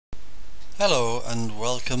Hello and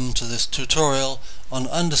welcome to this tutorial on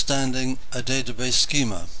understanding a database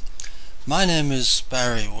schema. My name is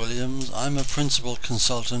Barry Williams. I'm a principal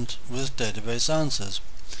consultant with Database Answers.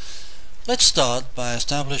 Let's start by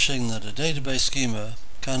establishing that a database schema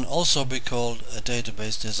can also be called a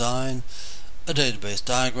database design, a database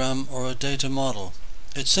diagram, or a data model.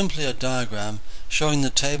 It's simply a diagram showing the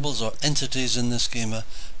tables or entities in the schema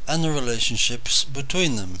and the relationships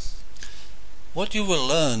between them. What you will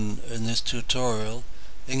learn in this tutorial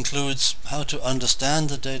includes how to understand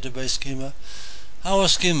the database schema, how a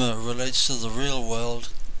schema relates to the real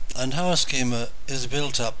world, and how a schema is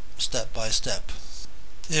built up step by step.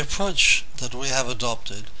 The approach that we have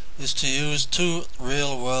adopted is to use two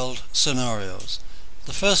real-world scenarios.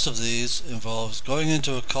 The first of these involves going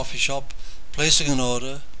into a coffee shop, placing an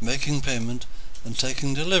order, making payment, and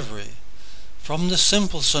taking delivery. From this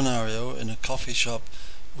simple scenario in a coffee shop,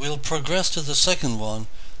 we'll progress to the second one,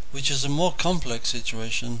 which is a more complex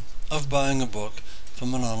situation of buying a book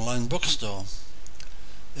from an online bookstore.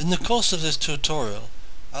 In the course of this tutorial,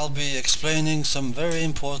 I'll be explaining some very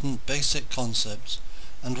important basic concepts,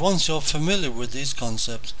 and once you're familiar with these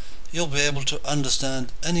concepts, you'll be able to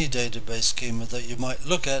understand any database schema that you might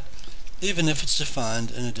look at, even if it's defined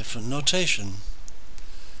in a different notation.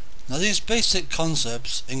 Now, these basic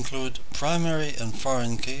concepts include primary and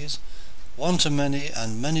foreign keys, one-to-many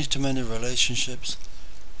and many-to-many relationships,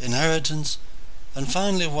 inheritance, and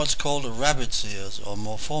finally what's called rabbit's ears, or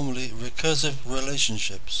more formally recursive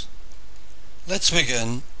relationships. Let's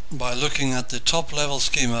begin by looking at the top-level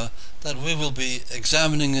schema that we will be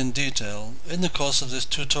examining in detail in the course of this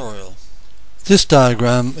tutorial. This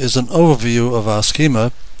diagram is an overview of our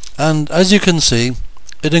schema, and as you can see,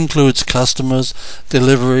 it includes customers,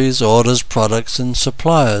 deliveries, orders, products, and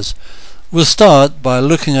suppliers. We'll start by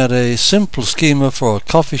looking at a simple schema for a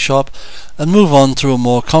coffee shop and move on to a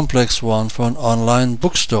more complex one for an online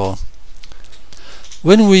bookstore.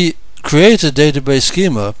 When we create a database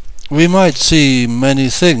schema, we might see many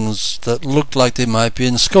things that look like they might be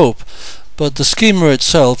in scope, but the schema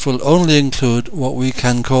itself will only include what we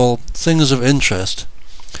can call things of interest.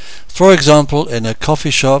 For example, in a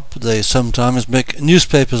coffee shop, they sometimes make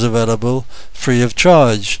newspapers available free of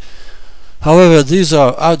charge. However, these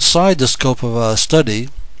are outside the scope of our study.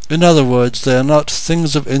 In other words, they are not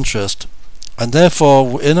things of interest, and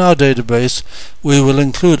therefore in our database we will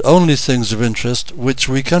include only things of interest, which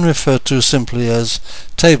we can refer to simply as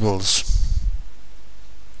tables.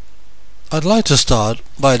 I'd like to start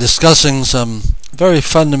by discussing some very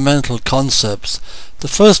fundamental concepts, the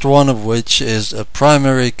first one of which is a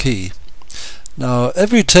primary key. Now,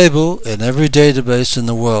 every table in every database in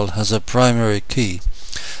the world has a primary key,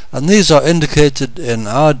 and these are indicated in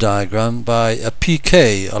our diagram by a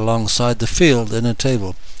PK alongside the field in a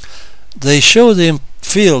table. They show the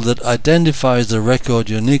field that identifies the record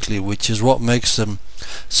uniquely, which is what makes them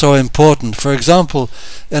so important. For example,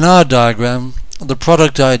 in our diagram, the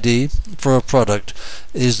product ID for a product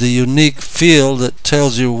is the unique field that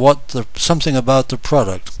tells you something about the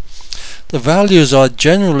product. The values are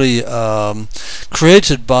generally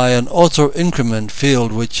created by an auto-increment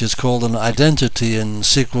field, which is called an identity in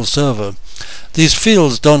SQL Server. These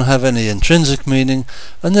fields don't have any intrinsic meaning,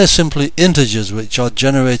 and they're simply integers which are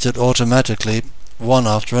generated automatically, one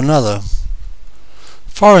after another.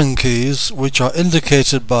 Foreign keys, which are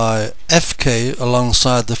indicated by FK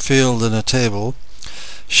alongside the field in a table,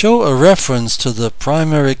 show a reference to the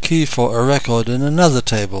primary key for a record in another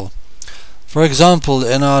table. For example,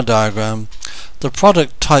 in our diagram, the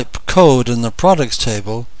product type code in the products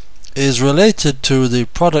table is related to the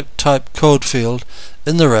product type code field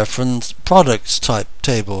in the reference products type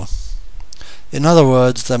table. In other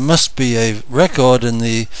words, there must be a record in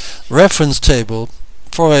the reference table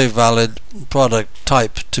for a valid product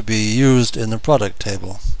type to be used in the product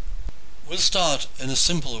table. We'll start in a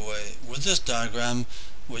simple way with this diagram,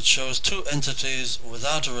 which shows two entities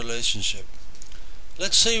without a relationship.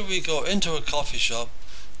 Let's say we go into a coffee shop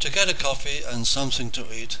to get a coffee and something to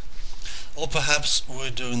eat, or perhaps we're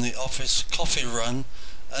doing the office coffee run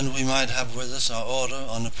and we might have with us our order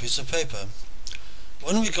on a piece of paper.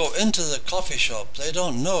 When we go into the coffee shop, they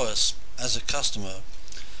don't know us as a customer.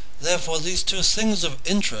 Therefore, these two things of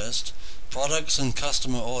interest, products and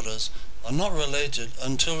customer orders, are not related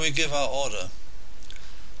until we give our order.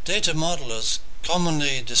 Data modelers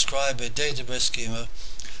commonly describe a database schema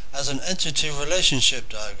as an entity relationship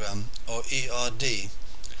diagram, or ERD.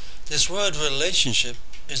 This word relationship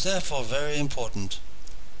is therefore very important.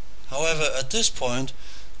 However, at this point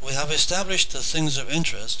we have established the things of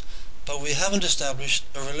interest, but we haven't established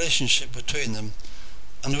a relationship between them,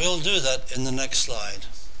 and we'll do that in the next slide.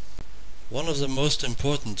 One of the most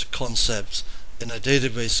important concepts in a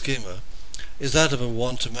database schema is that of a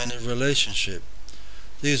one-to-many relationship.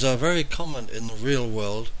 These are very common in the real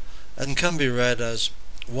world and can be read as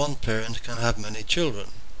one parent can have many children.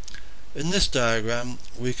 In this diagram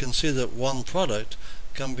we can see that one product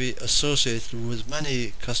can be associated with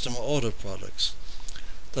many customer order products.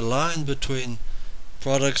 The line between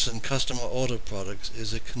products and customer order products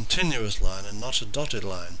is a continuous line and not a dotted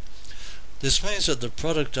line. This means that the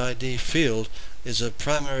product ID field is a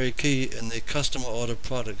primary key in the customer order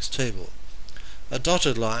products table. A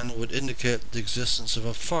dotted line would indicate the existence of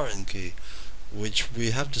a foreign key, which we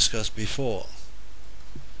have discussed before.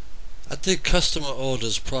 At the customer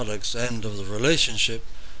orders products end of the relationship,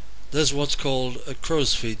 there's what's called a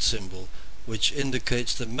crow's feet symbol, which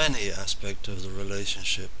indicates the many aspect of the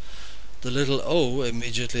relationship. The little O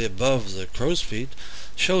immediately above the crow's feet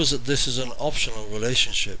shows that this is an optional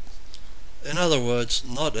relationship. In other words,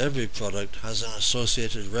 not every product has an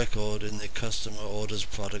associated record in the customer orders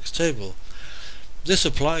products table. This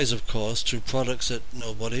applies, of course, to products that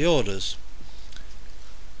nobody orders.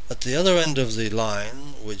 At the other end of the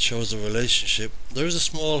line, which shows the relationship, there is a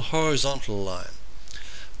small horizontal line.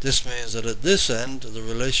 This means that at this end the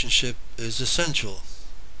relationship is essential.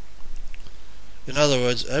 In other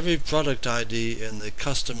words, every product ID in the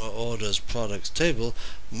customer orders products table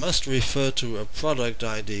must refer to a product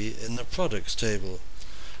ID in the products table.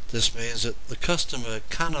 This means that the customer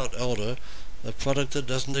cannot order a product that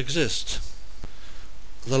doesn't exist.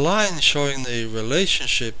 The line showing the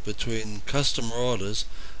relationship between customer orders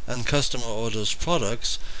and customer orders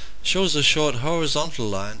products shows a short horizontal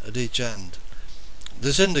line at each end.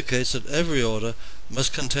 This indicates that every order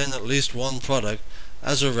must contain at least one product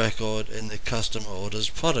as a record in the customer orders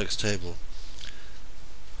products table.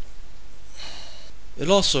 It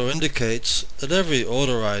also indicates that every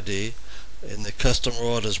order ID in the customer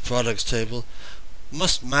orders products table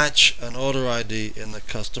must match an order ID in the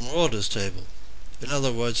customer orders table. In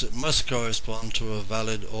other words, it must correspond to a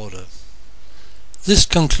valid order. This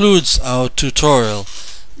concludes our tutorial.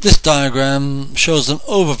 This diagram shows an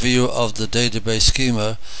overview of the database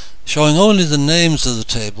schema, showing only the names of the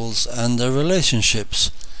tables and their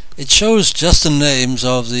relationships. It shows just the names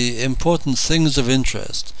of the important things of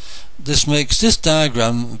interest. This makes this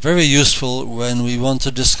diagram very useful when we want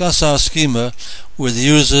to discuss our schema with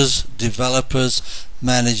users, developers,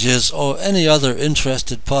 managers, or any other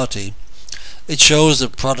interested party. It shows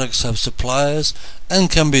that products have suppliers and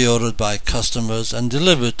can be ordered by customers and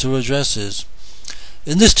delivered to addresses.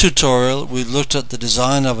 In this tutorial we looked at the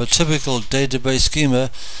design of a typical database schema,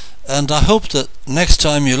 and I hope that next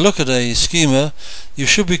time you look at a schema you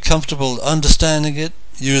should be comfortable understanding it,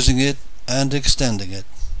 using it, and extending it.